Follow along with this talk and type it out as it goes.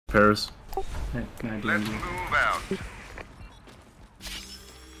Repairs. Hey, can I Let's move out.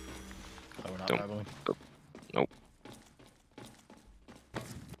 Oh, we're not Don't. battling. Nope.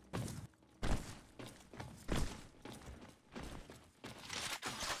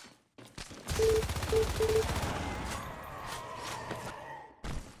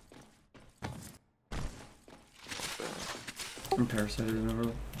 I'm parasited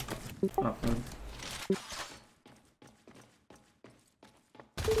over. Offload.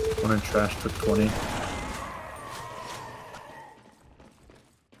 One in trash took 20.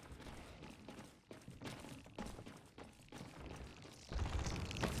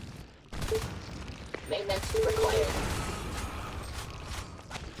 Maintenance required.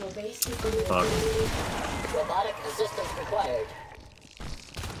 Your base is under Fuck. robotic assistance required.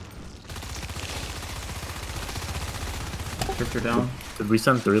 Drifter down. Did we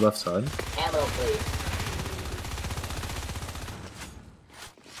send 3 left side? Ammo, please.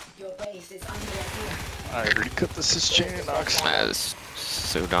 Your base is under attack. I already cut this is chain Ox. That's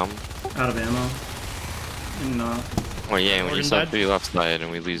so dumb. Out of ammo. And not. Well, yeah, when you Organ sub died. 3 left side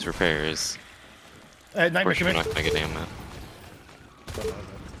and we lose repairs, of Nightmare, course come we're here. not gonna get damn it.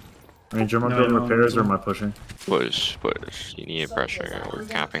 Ranger, am I No, building no, repairs or no. am I pushing? Push, push. You need pressure. We're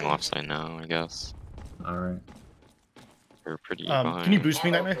capping left side now, I guess. Alright. We're pretty Can you behind. boost me,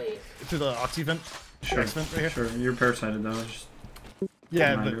 Ammo, Nightmare? please. To the Oxy vent? Sure. X vent right here? Sure. You're parasited though. Just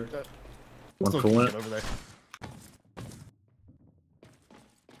Yeah, Reminder. One still coolant. get over there.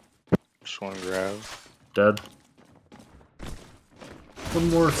 Just want to grab. Dead. One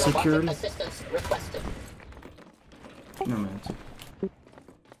more Robotic security. assistance requested. no man.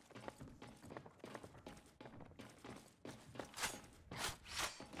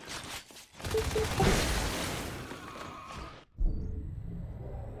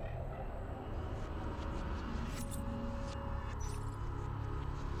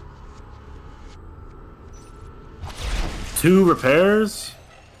 Two repairs?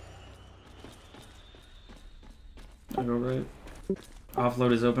 I go right.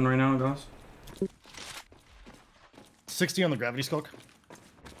 Offload is open right now, guys. 60 on the gravity skulk.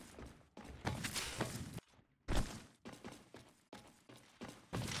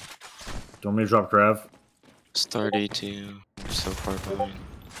 Do you want me to drop grav? Start A2. We're so far behind.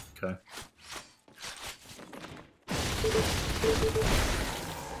 Okay.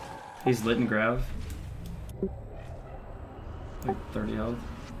 He's lit and grav. Like 30 health.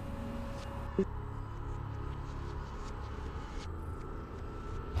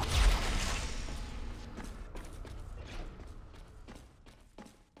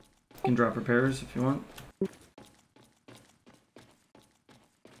 You can drop repairs if you want.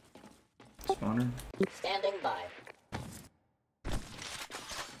 Spawner. Standing by.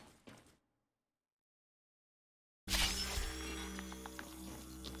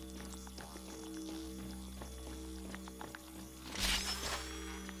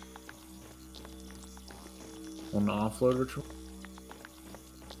 On the offload ritual?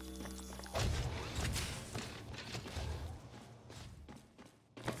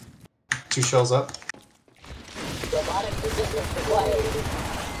 Two shells up. Robotic assistance required.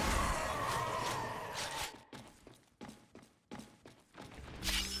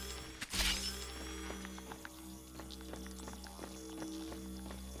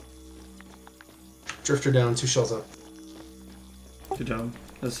 Drifter down, two shells up. Good job.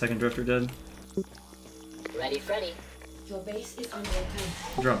 The second drifter dead. Ready, Freddy. Your base is under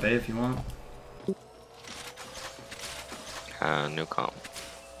attack. Drop A if you want. No comp.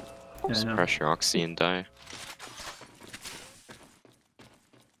 Yeah, I Just know. pressure Oxy and die.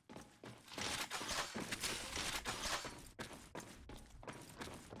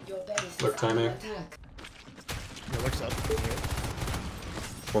 Your base Lerk is under timing. attack. Yeah, Lerk's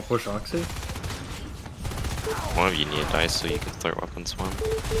up. Or push Oxy? One of you need a dice so you can start weapon swim.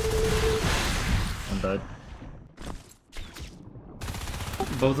 I'm dead.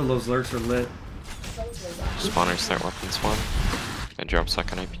 Both of those lurks are lit. Spawner start weapon swim. I drop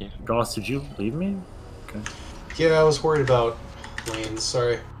second IP. Goss, did you leave me? Okay. Yeah, I was worried about lanes,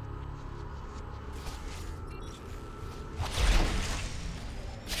 sorry.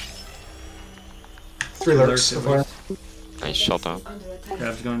 Three lurks so at far. least. Nice shot down. Under attack.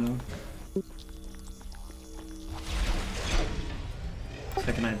 Grab's going down.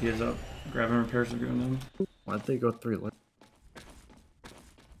 Second IP is up. Grab and repairs are going down. Why'd they go 3 left?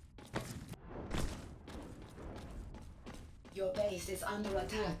 Your base is under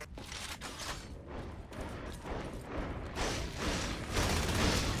attack.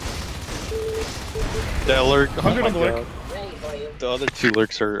 That lurk. 100 oh on the my lurk. God. Ready for you. The other two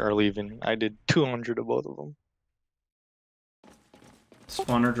lurks are leaving. I did 200 of both of them.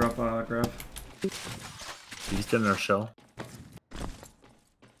 Spawner drop grab. He's getting our shell.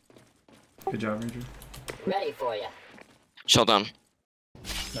 Good job, Ranger. Ready for you. Shell down.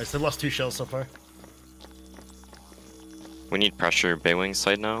 Nice, they lost 2 shells so far. We need pressure Baywing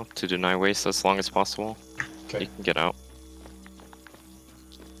side now to deny waste as long as possible. Okay. You can get out.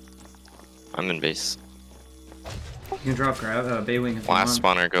 I'm in base. You can drop grab Baywing if Last you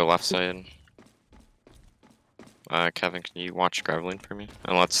want. spawner, go left side. Kevin, can you watch graveling for me?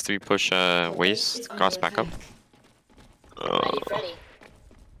 And let's 3 push Your base waste, is cross under back up. attack. Ready, ready.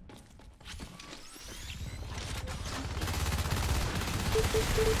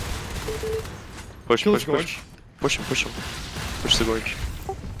 Push, Kill push, this push. Push him, push him. Push the gorge.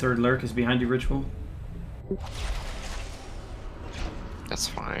 Third Lerk is behind you, Ritual. That's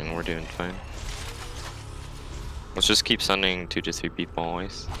fine, we're doing fine. Let's just keep sending 2 to 3 people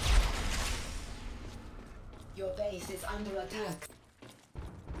always. Your base is under attack.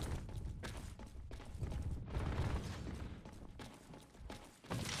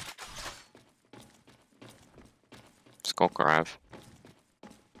 Skulk grab.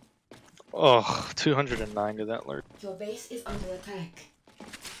 Oh, 209 to that Lerk. Your base is under attack.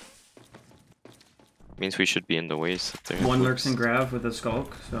 Means we should be in the waste if they're One Lurks in grab with a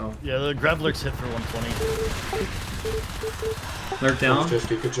Skulk, so. Yeah, the grab lurks hit for 120. Lurk down.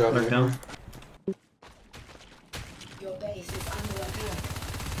 50. Good job. Lurk down. Your base is under attack.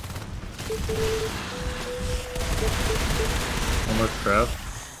 One more crab.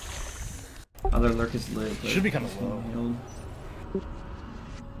 Other Lurk is lit. but Should be kinda it's low. not healed.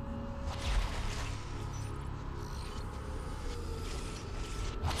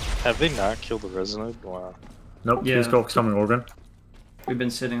 Have they not killed the resident? Wow. Nope, Yeah. he's coming Organ. We've been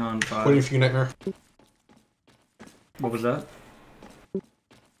sitting on 5. Waiting for you, Nightmare. What was that?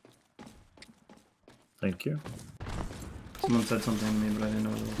 Thank you. Someone said something to me, but I didn't know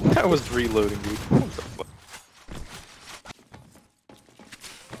what it was. That was reloading, dude. What the fuck?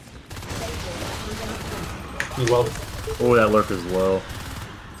 You well. Oh, that lurk is low.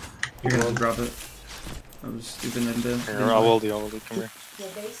 You're gonna drop it. I was stupid and did. Here, I'll hold you, come here. Your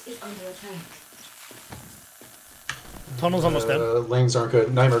base is under attack. Tunnel's almost dead. Lanes aren't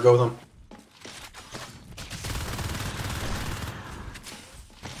good. Nightmare, go with them.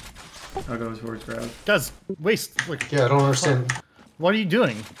 I'll go towards grab. Guys, waste. Like, Yeah, I don't understand. what are you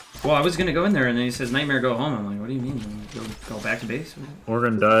doing? Well, I was gonna go in there, and then he says, "Nightmare, go home." I'm like, "What do you mean? Go back to base?"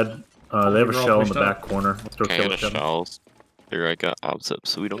 Organ died. They have a We're all shell in the pushed back up. corner. Let's go Okay, kill the it, Kevin. shells. They're like opposite,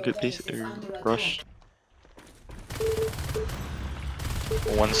 so we don't Your get base base is or under attack. rushed.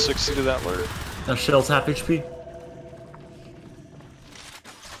 160 to that Lerk. That shell's half HP.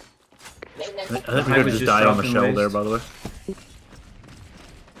 Maintenance. I think we I could was just just die on the dropping shell waste. there, by the way.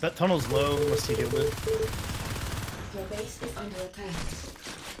 That tunnel's low unless he healed it. Your base is under attack.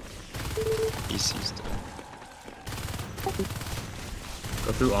 He sees them.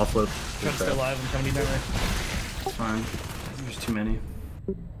 Go through offload. Trying to stay alive. I'm coming to you now. It's fine. There's too many.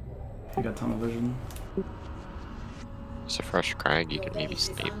 You got tunnel vision. It's a fresh crag, you Your can maybe base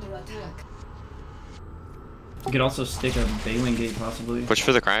is snipe. under attack. You could also stick a Baywing gate, possibly. Push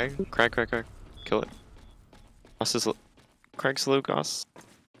for the crag. Crag. Kill it. Goss is Crag's low, Goss.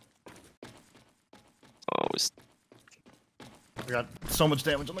 Oh, it's We got so much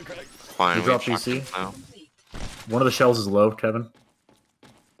damage on the crack. fine. You We drop have PC? shotgun now. One of the shells is low, Kevin.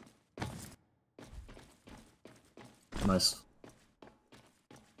 Nice.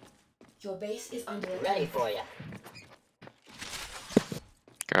 Your base is under attack. Ready for you.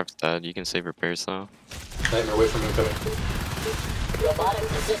 Grab's dead. You can save repairs though. Nightmare, wait for me, coming. Robotic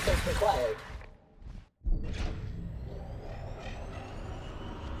assistance required.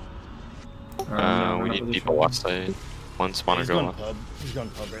 Alright, We run up need with the people shell. left side. One spawner He's go going left. pub. He's going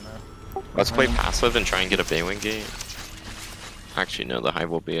pub right now. Let's play passive and try and get a Baywing gate. Actually, no, the hive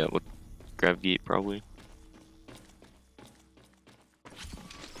will be at with grab gate probably.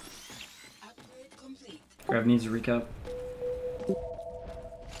 Upgrade complete. Grab needs a recap.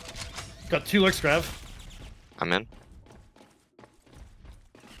 Got 2 lurks grab. I'm in.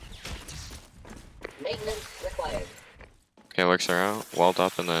 Maintenance required. Okay, lurks are out. Walled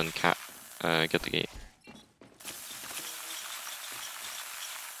up and then cat. Get the gate.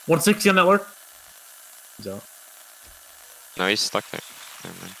 160 on that lurk. He's out. No, he's stuck there.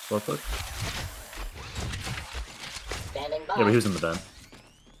 Never mind. Left lurk. Standing by. Yeah, but he was in the den.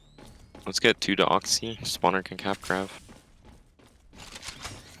 Let's get 2 to Oxy. Spawner can cap grab.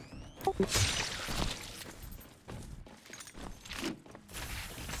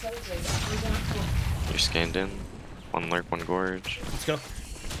 Soldiers are under attack. You're scanned in. 1 lurk, 1 gorge. Let's go.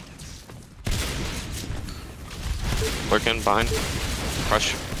 Lurk in behind.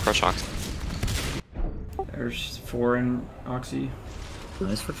 Crush Ox. There's 4 in Oxy.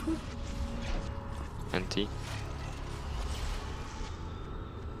 Nice for sure. NT.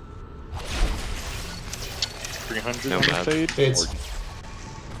 $300 No on the bad. fade. Fades.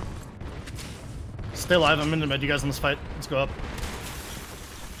 Stay alive. I'm in the mid. You guys in this fight. Let's go up.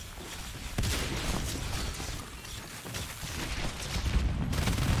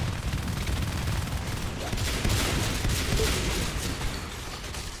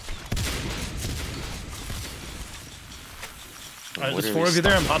 Alright, there's 4 of you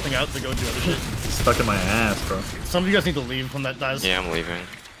there. I'm hopping out to go do other shit. Stuck in my ass, bro. Some of you guys need to leave when that dies. Yeah, I'm leaving.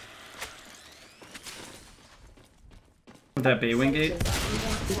 That Baywing gate.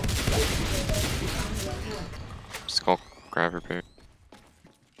 Skulk grab repair.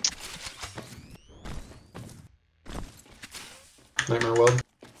 Nightmare weld.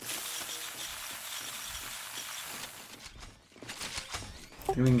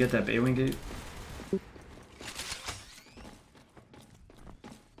 Think we can get that Baywing gate.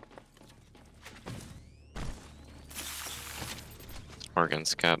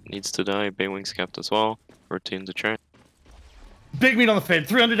 Organ's cap needs to die. Baywing's capped as well. Routine to try. Big meat on the fade.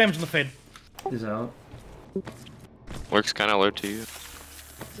 300 damage on the fade. Is out. Works kind of low to you.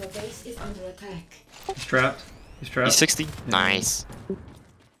 Your base is under attack. He's trapped. He's trapped. He's 60. Nice.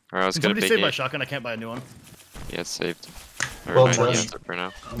 Alright, let's Can get a somebody big save my gate. shotgun? I can't buy a new one. Yeah, it's saved. Well Never mind, done. he has it for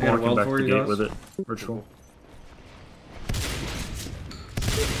now. I'm I got a walking weld back for to the you gate guys. with it. Virtual.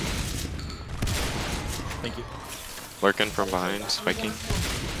 Thank you. Lurking from behind, spiking.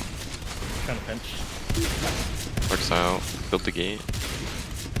 Trying to pinch. Works out. Built the gate.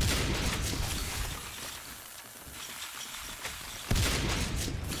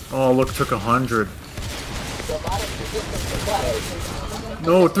 Oh, look, took 100.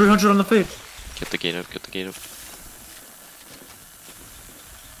 No, 300 on the fade. Get the gate up, get the gate up.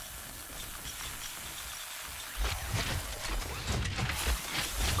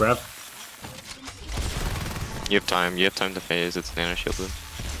 Grab. You have time to phase, it's nano shielded.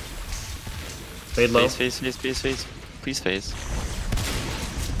 Fade low. Phase. Please phase.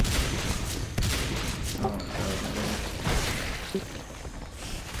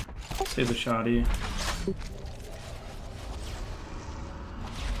 Save the shoddy. You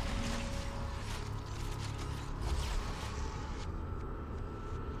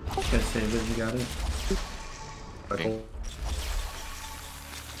guys saved it, you got it. Okay.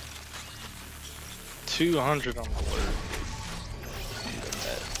 200 on the Lerk.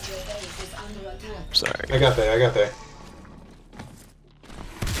 Your base is under attack. Sorry. I got that.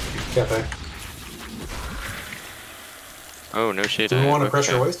 Got that. Oh, no shade. Do we want to okay.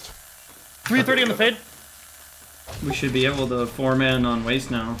 pressure waste? 330 on the fade. We should be able to 4-man on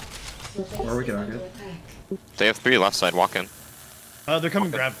waste now. Your base Or we is could under arc it. attack. They have 3 left side, walk in. They're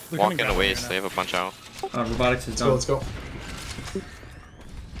coming grab. They're Walk coming in grab the right waste, now. they have a bunch out. Robotics is Let's go, done. let's go.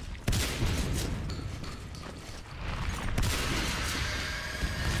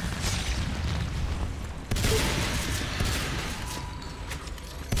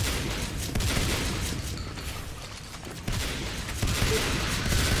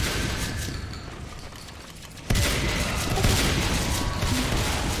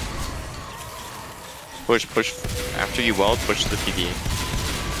 Push. After you weld, push to the PD.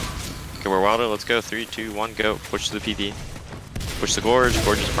 Okay, we're welded. Let's go. 3, 2, 1, go. Push to the PD. Push the Gorge.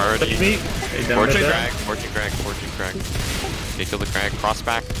 Gorge is priority. Take me. Hey, down Gorge right and there. Krag. Gorge and Krag. Gorge and Krag. Okay, kill the Krag. Cross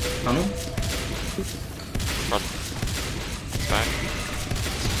back. Tunnel. Cross back.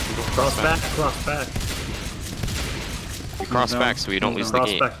 Cross back. Cross back. You cross No, back so we don't no, lose no. the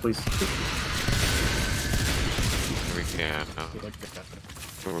Cross gate. back, please. Here we go. We like to get that.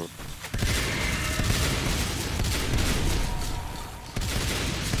 Ooh.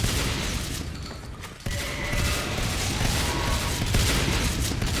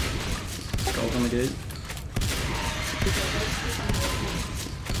 Skulk on the gate.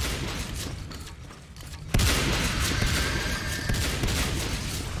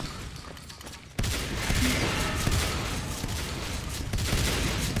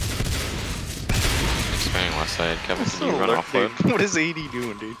 Expanding left side. Kevin, What's can you the run Lerk, off dude? load? What is AD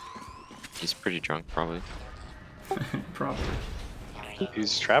doing, dude? He's pretty drunk, probably. Probably.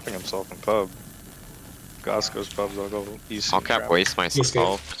 He's trapping himself in pub. Goss goes pubs, I'll go east. I'll cap waste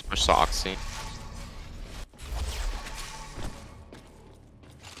myself. Just push the Oxy.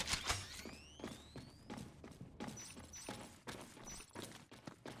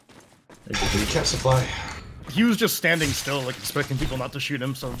 Cap supply. He was just standing still, like expecting people not to shoot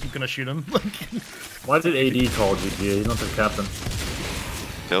him, so I'm gonna shoot him. Why did AD call GTA? He's not the captain.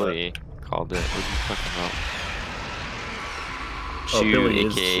 Billy called it. What are you talking about? Shoe, Billy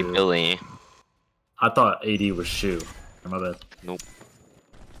is aka Shoe. Billy. I thought AD was Shoe. My bad. Nope.